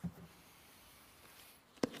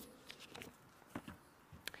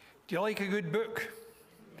Do you like a good book?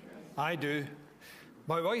 I do.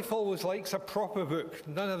 My wife always likes a proper book,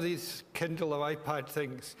 none of these Kindle or iPad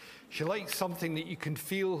things. She likes something that you can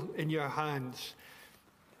feel in your hands.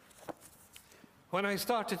 When I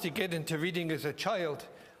started to get into reading as a child,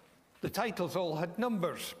 the titles all had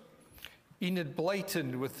numbers. Enid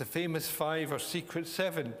Blyton with the famous 5 or Secret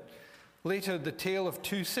 7. Later, The Tale of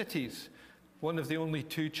Two Cities, one of the only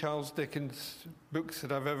 2 Charles Dickens books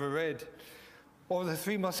that I've ever read. Or The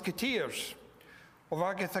Three Musketeers. Or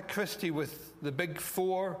Agatha Christie with The Big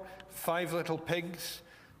 4, 5 Little Pigs,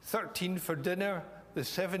 13 for Dinner, The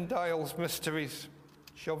 7 Dials Mysteries.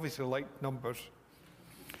 She obviously liked numbers.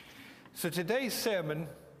 So today's sermon,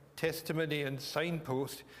 testimony and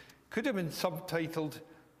signpost, could have been subtitled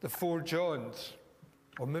The 4 Johns,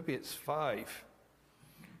 or maybe it's 5.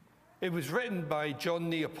 It was written by John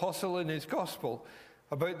the Apostle in his Gospel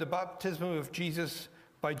about the baptism of Jesus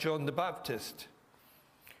by John the Baptist.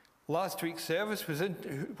 Last week's service,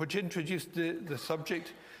 which introduced the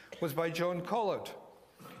subject, was by John Collard.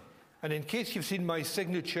 And in case you've seen my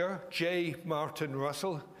signature, J. Martin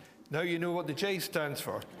Russell, now you know what the J stands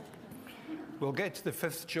for. We'll get to the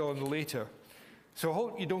 5th John later. So I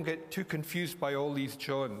hope you don't get too confused by all these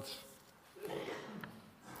Johns.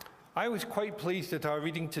 I was quite pleased that our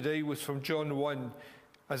reading today was from John 1,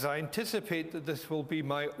 as I anticipate that this will be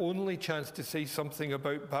my only chance to say something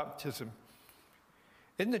about baptism.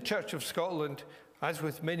 In the Church of Scotland, as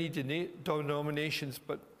with many denominations,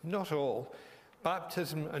 but not all,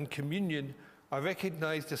 baptism and communion are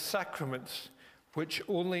recognised as sacraments which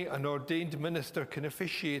only an ordained minister can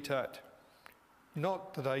officiate at.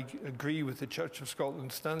 Not that I agree with the Church of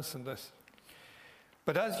Scotland's stance on this.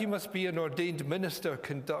 But as you must be an ordained minister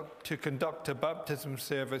to conduct a baptism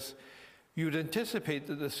service, you would anticipate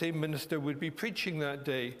that the same minister would be preaching that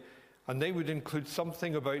day, and they would include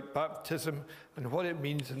something about baptism and what it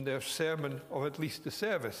means in their sermon, or at least the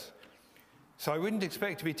service. So I wouldn't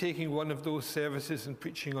expect to be taking one of those services and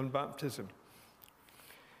preaching on baptism.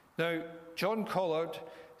 Now, John Collard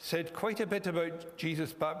said quite a bit about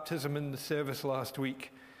Jesus' baptism in the service last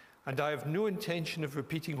week, and I have no intention of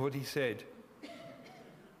repeating what he said.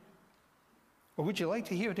 Or would you like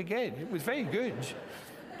to hear it again? It was very good.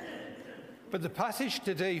 But the passage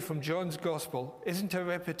today from John's Gospel isn't a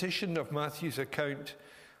repetition of Matthew's account,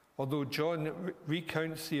 although John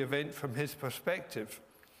recounts the event from his perspective.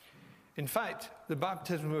 In fact, the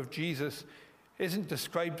baptism of Jesus isn't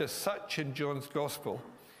described as such in John's Gospel,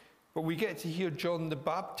 but we get to hear John the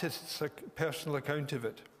Baptist's personal account of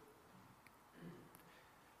it.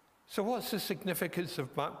 So what's the significance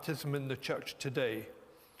of baptism in the church today?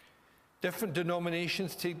 Different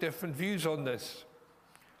denominations take different views on this.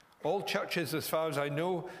 All churches, as far as I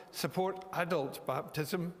know, support adult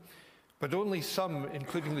baptism, but only some,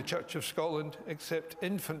 including the Church of Scotland, accept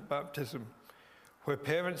infant baptism, where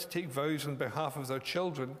parents take vows on behalf of their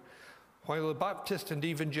children, while the Baptist and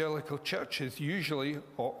evangelical churches usually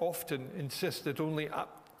or often insist that only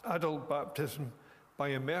adult baptism by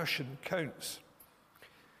immersion counts.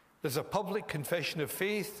 There's a public confession of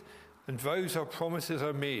faith, and vows or promises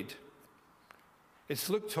are made. It's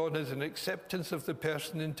looked on as an acceptance of the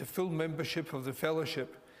person into full membership of the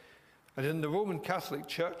fellowship. And in the Roman Catholic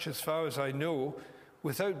Church, as far as I know,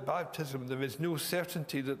 without baptism, there is no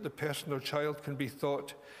certainty that the person or child can be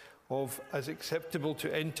thought of as acceptable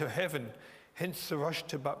to enter heaven, hence the rush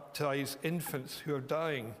to baptize infants who are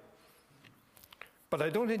dying. But I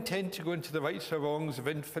don't intend to go into the rights or wrongs of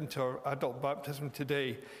infant or adult baptism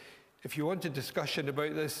today. If you want a discussion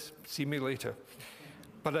about this, see me later.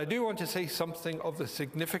 But I do want to say something of the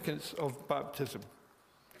significance of baptism.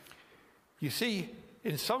 You see,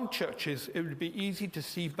 in some churches, it would be easy to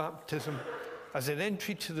see baptism as an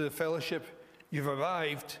entry to the fellowship. You've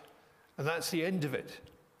arrived, and that's the end of it.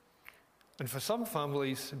 And for some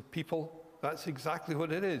families and people, that's exactly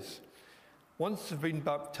what it is. Once they've been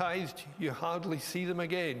baptized, you hardly see them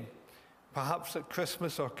again, perhaps at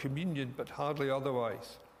Christmas or communion, but hardly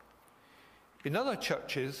otherwise. In other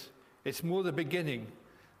churches, it's more the beginning,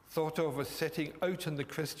 thought of as setting out on the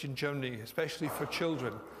Christian journey, especially for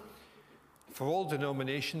children. For all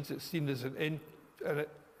denominations, it's seen as an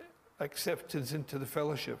acceptance into the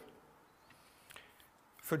fellowship.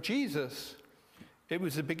 For Jesus, it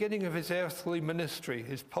was the beginning of his earthly ministry,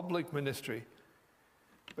 his public ministry.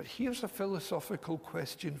 But here's a philosophical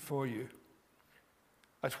question for you.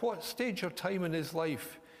 At what stage or time in his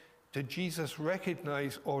life did Jesus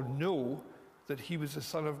recognize or know that he was the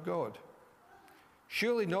Son of God?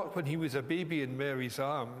 Surely not when he was a baby in Mary's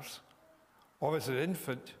arms, or as an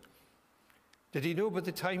infant. Did he know by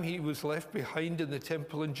the time he was left behind in the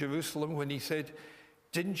temple in Jerusalem when he said,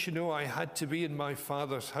 Didn't you know I had to be in my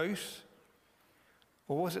Father's house?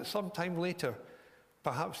 Or was it sometime later,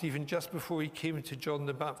 perhaps even just before he came to John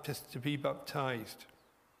the Baptist to be baptized?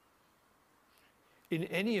 In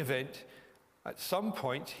any event, at some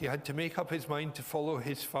point he had to make up his mind to follow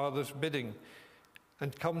his Father's bidding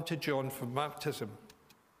and come to John for baptism.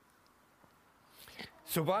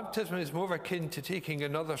 So baptism is more akin to taking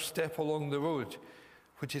another step along the road,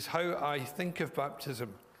 which is how I think of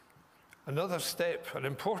baptism. Another step, an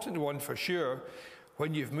important one for sure,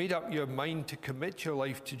 when you've made up your mind to commit your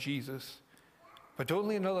life to Jesus, but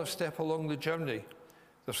only another step along the journey.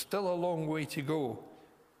 There's still a long way to go,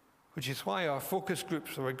 which is why our focus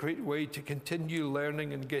groups are a great way to continue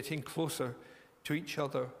learning and getting closer to each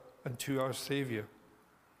other and to our Saviour.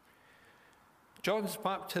 John's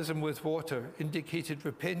baptism with water indicated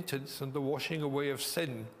repentance and the washing away of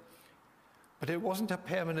sin, but it wasn't a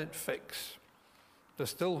permanent fix. There's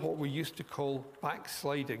still what we used to call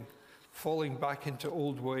backsliding, falling back into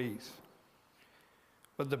old ways.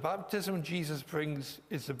 But the baptism Jesus brings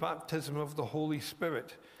is the baptism of the Holy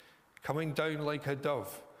Spirit, coming down like a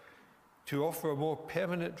dove, to offer a more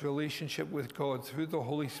permanent relationship with God through the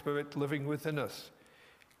Holy Spirit living within us,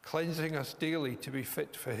 cleansing us daily to be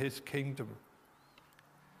fit for his kingdom.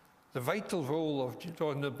 The vital role of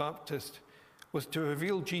John the Baptist was to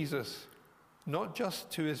reveal Jesus, not just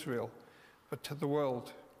to Israel, but to the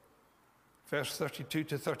world. Verse 32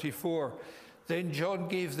 to 34, then John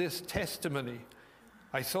gave this testimony.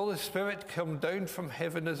 I saw the Spirit come down from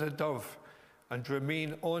heaven as a dove and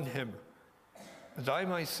remain on him. And I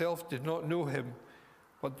myself did not know him,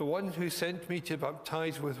 but the one who sent me to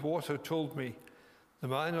baptize with water told me, the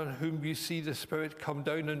man on whom you see the Spirit come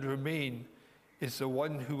down and remain is the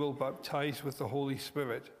one who will baptize with the Holy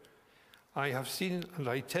Spirit. I have seen and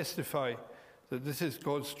I testify that this is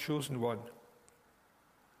God's chosen one.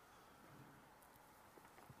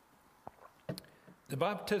 The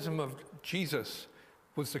baptism of Jesus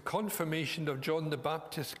was the confirmation of John the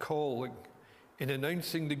Baptist's calling in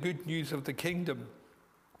announcing the good news of the kingdom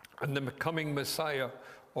and the coming Messiah,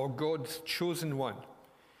 or God's chosen one.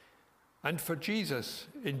 And for Jesus,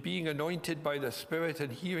 in being anointed by the Spirit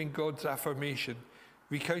and hearing God's affirmation,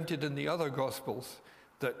 recounted in the other Gospels,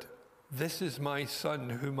 that this is my Son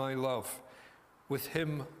whom I love. With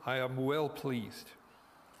him I am well pleased.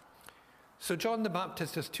 So John the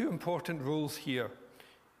Baptist has two important roles here,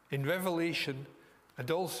 in revelation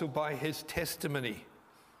and also by his testimony.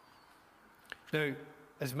 Now,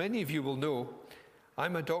 as many of you will know,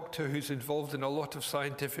 I'm a doctor who's involved in a lot of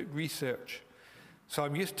scientific research. So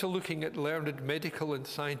I'm used to looking at learned medical and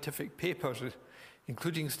scientific papers,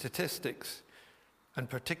 including statistics, and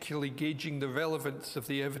particularly gauging the relevance of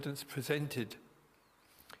the evidence presented.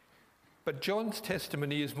 But John's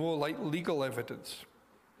testimony is more like legal evidence.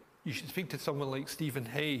 You should speak to someone like Stephen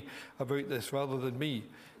Hay about this rather than me.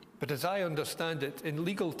 But as I understand it, in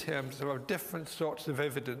legal terms, there are different sorts of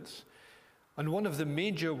evidence. And one of the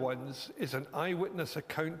major ones is an eyewitness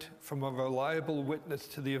account from a reliable witness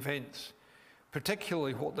to the events,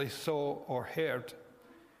 particularly what they saw or heard.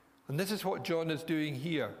 And this is what John is doing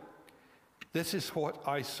here. This is what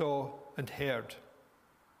I saw and heard.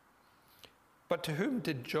 But to whom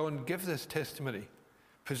did John give this testimony?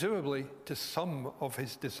 Presumably to some of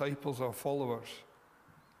his disciples or followers.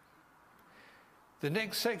 The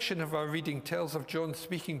next section of our reading tells of John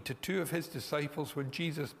speaking to two of his disciples when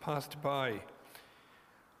Jesus passed by.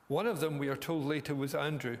 One of them, we are told later, was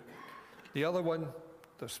Andrew. The other one,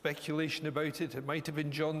 there's speculation about it. It might have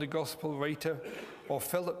been John the Gospel writer, or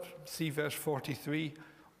Philip, see verse 43,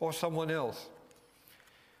 or someone else.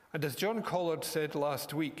 And as John Collard said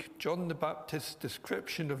last week, John the Baptist's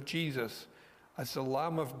description of Jesus as the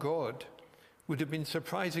Lamb of God would have been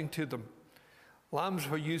surprising to them. Lambs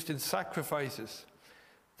were used in sacrifices.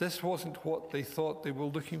 This wasn't what they thought they were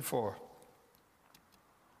looking for.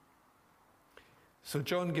 So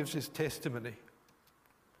John gives his testimony.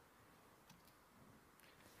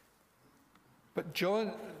 But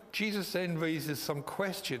Jesus then raises some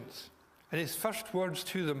questions, and his first words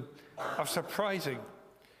to them are surprising.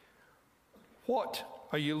 What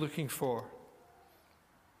are you looking for?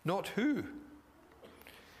 Not who.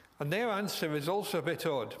 And their answer is also a bit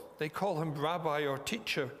odd. They call him rabbi or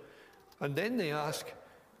teacher, and then they ask,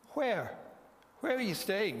 where? Where are you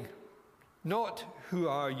staying? Not who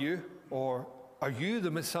are you, or are you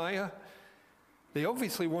the Messiah? They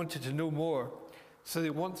obviously wanted to know more, so they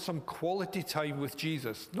want some quality time with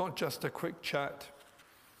Jesus, not just a quick chat.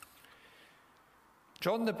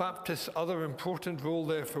 John the Baptist's other important role,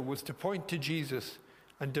 therefore, was to point to Jesus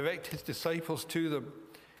and direct his disciples to them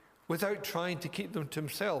without trying to keep them to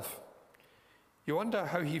himself. You wonder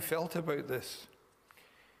how he felt about this.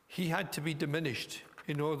 He had to be diminished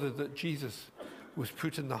in order that Jesus was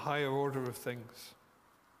put in the higher order of things.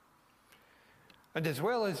 And as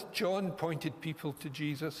well as John pointed people to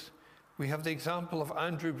Jesus, we have the example of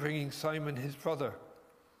Andrew bringing Simon, his brother.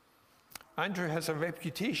 Andrew has a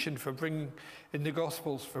reputation for bringing, in the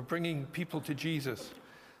Gospels, for bringing people to Jesus.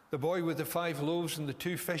 The boy with the 5 loaves and the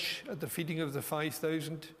 2 fish at the feeding of the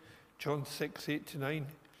 5,000, John 6:8-9.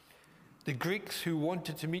 The Greeks who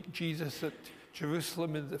wanted to meet Jesus at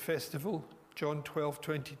Jerusalem in the festival, John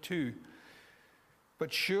 12:22.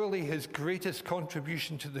 But surely his greatest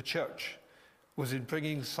contribution to the church was in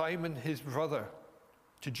bringing Simon, his brother,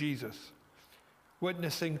 to Jesus,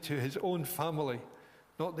 witnessing to his own family,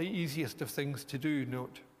 not the easiest of things to do,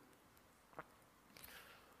 note.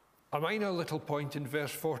 A minor little point in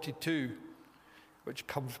verse 42, which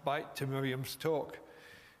comes back to Miriam's talk.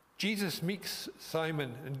 Jesus meets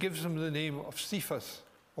Simon and gives him the name of Cephas,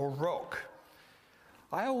 or rock.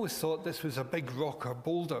 I always thought this was a big rock or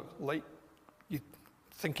boulder, like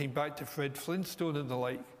thinking back to Fred Flintstone and the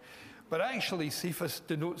like. But actually, Cephas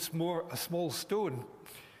denotes more a small stone.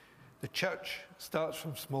 The church starts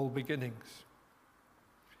from small beginnings.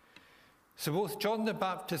 So both John the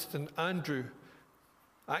Baptist and Andrew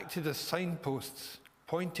acted as signposts,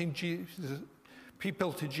 pointing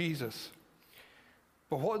people to Jesus.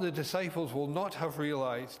 But what the disciples will not have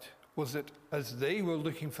realized was that as they were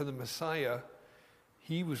looking for the Messiah,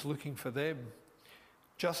 he was looking for them,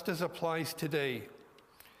 just as applies today.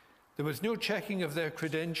 There was no checking of their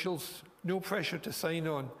credentials, no pressure to sign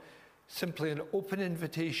on, simply an open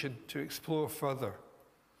invitation to explore further.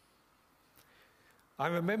 I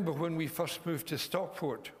remember when we first moved to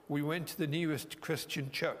Stockport, we went to the nearest Christian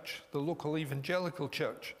church, the local evangelical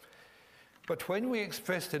church. But when we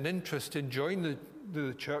expressed an interest in joining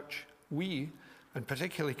the church, we, and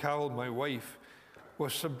particularly Carol, my wife, were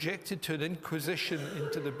subjected to an inquisition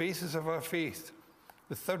into the basis of our faith,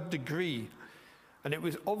 the 3rd degree, and it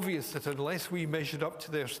was obvious that unless we measured up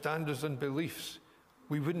to their standards and beliefs,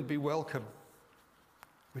 we wouldn't be welcome.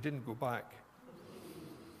 We didn't go back.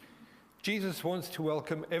 Jesus wants to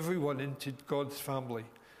welcome everyone into God's family,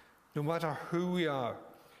 no matter who we are.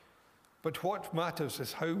 But what matters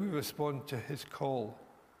is how we respond to his call.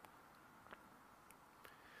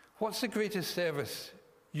 What's the greatest service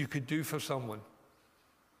you could do for someone?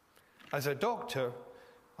 As a doctor,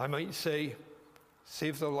 I might say,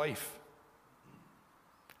 save their life.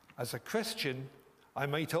 As a Christian, I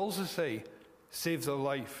might also say, save their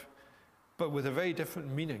life, but with a very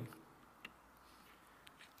different meaning.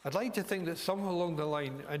 I'd like to think that somewhere along the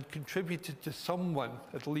line I'd contributed to someone,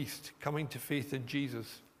 at least, coming to faith in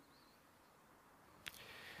Jesus.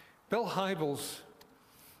 Bill Hybels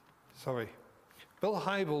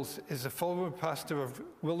is the former pastor of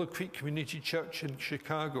Willow Creek Community Church in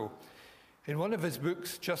Chicago. In one of his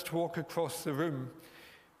books, Just Walk Across the Room,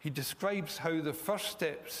 he describes how the first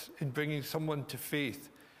steps in bringing someone to faith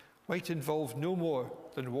might involve no more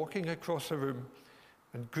than walking across a room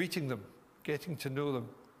and greeting them, getting to know them.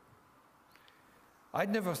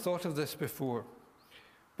 I'd never thought of this before,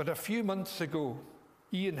 but a few months ago,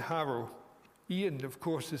 Ian Harrow, Ian, of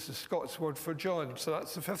course, is the Scots word for John, so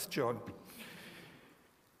that's the 5th John.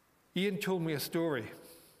 Ian told me a story.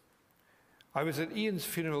 I was at Ian's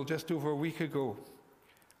funeral just over a week ago,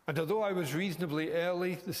 and although I was reasonably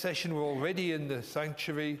early, the session were already in the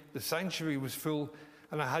sanctuary was full,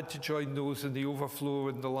 and I had to join those in the overflow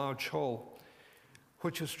in the large hall,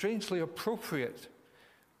 which was strangely appropriate,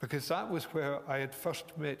 because that was where I had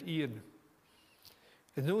first met Ian.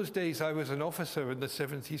 In those days, I was an officer in the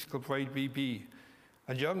 7th East Kilbride BB,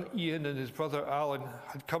 and young Ian and his brother Alan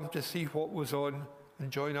had come to see what was on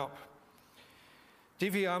and join up.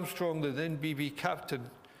 Davy Armstrong, the then BB captain,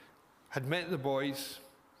 had met the boys,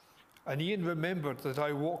 and Ian remembered that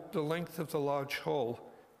I walked the length of the large hall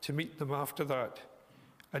to meet them after that,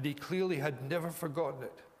 and he clearly had never forgotten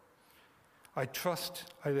it. I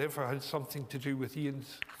trust I ever had something to do with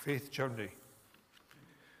Ian's faith journey.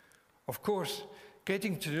 Of course,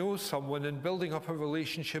 getting to know someone and building up a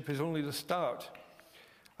relationship is only the start.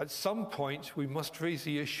 At some point, we must raise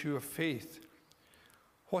the issue of faith.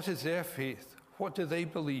 What is their faith? What do they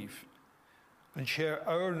believe? And share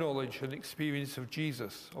our knowledge and experience of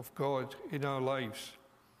Jesus, of God in our lives.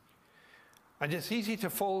 And it's easy to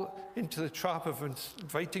fall into the trap of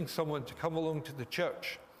inviting someone to come along to the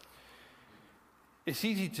church. It's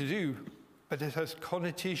easy to do, but it has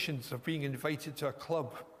connotations of being invited to a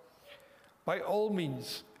club. By all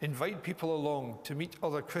means, invite people along to meet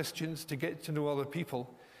other Christians, to get to know other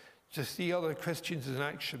people, to see other Christians in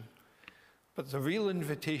action. But the real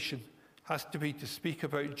invitation has to be to speak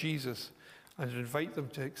about Jesus and invite them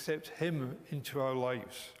to accept him into our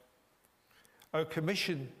lives. Our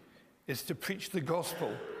commission is to preach the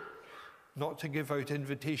gospel, not to give out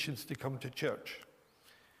invitations to come to church.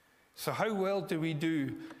 So how well do we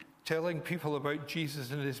do telling people about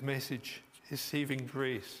Jesus and his message, his saving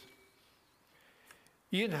grace?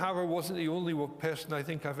 Ian Harrow wasn't the only person I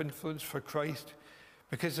think I've influenced for Christ,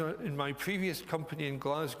 because in my previous company in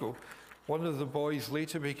Glasgow, one of the boys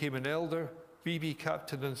later became an elder, BB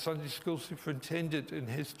captain and Sunday school superintendent in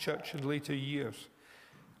his church in later years.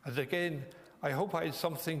 And again, I hope I had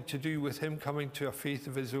something to do with him coming to a faith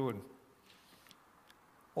of his own.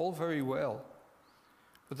 All very well,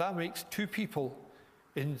 but that makes 2 people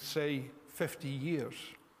in, say, 50 years.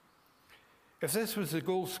 If this was the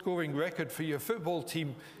goal-scoring record for your football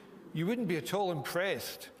team, you wouldn't be at all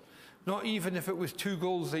impressed, not even if it was 2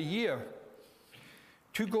 goals a year.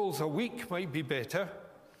 2 goals a week might be better.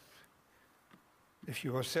 If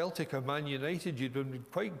you were Celtic or Man United, you'd been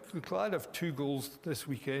quite glad of 2 goals this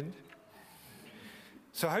weekend.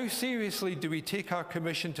 So how seriously do we take our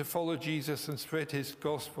commission to follow Jesus and spread his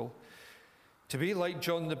gospel? To be like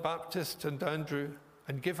John the Baptist and Andrew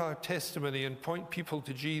and give our testimony and point people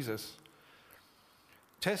to Jesus.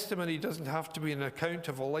 Testimony doesn't have to be an account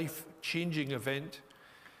of a life-changing event,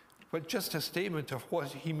 but just a statement of what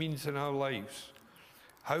he means in our lives,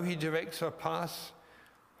 how he directs our paths,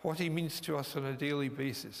 what he means to us on a daily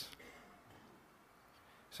basis.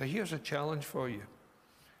 So here's a challenge for you.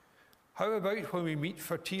 How about when we meet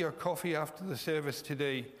for tea or coffee after the service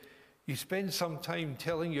today, you spend some time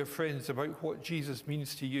telling your friends about what Jesus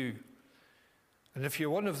means to you? And if you're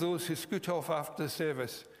one of those who scoot off after the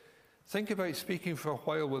service, think about speaking for a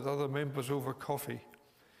while with other members over coffee.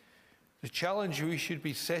 The challenge we should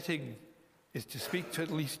be setting is to speak to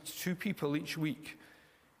at least 2 people each week,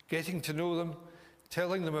 getting to know them,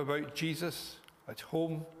 telling them about Jesus at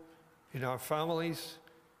home, in our families,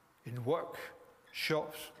 in work,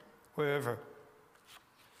 shops, wherever.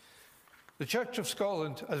 The Church of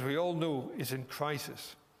Scotland, as we all know, is in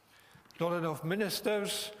crisis. Not enough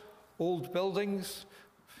ministers, old buildings,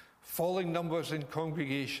 falling numbers in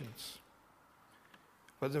congregations.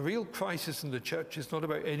 But the real crisis in the church is not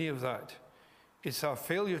about any of that. It's our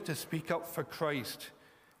failure to speak up for Christ,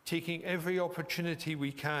 taking every opportunity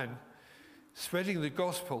we can, spreading the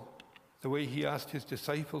gospel the way he asked his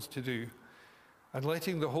disciples to do, and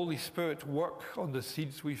letting the Holy Spirit work on the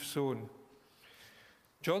seeds we've sown.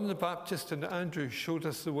 John the Baptist and Andrew showed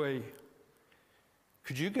us the way.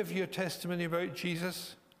 Could you give your testimony about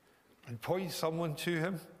Jesus and point someone to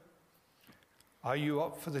him? Are you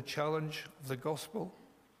up for the challenge of the gospel?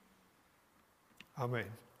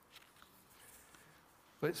 Amen.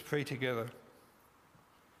 Let's pray together.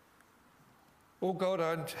 O God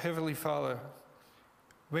and Heavenly Father,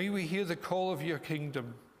 may we hear the call of your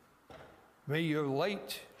kingdom. May your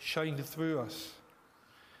light shine through us.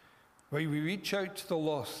 May we reach out to the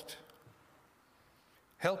lost.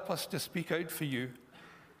 Help us to speak out for you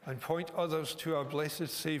and point others to our blessed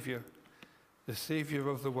Saviour, the Saviour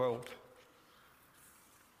of the world.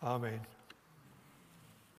 Amen.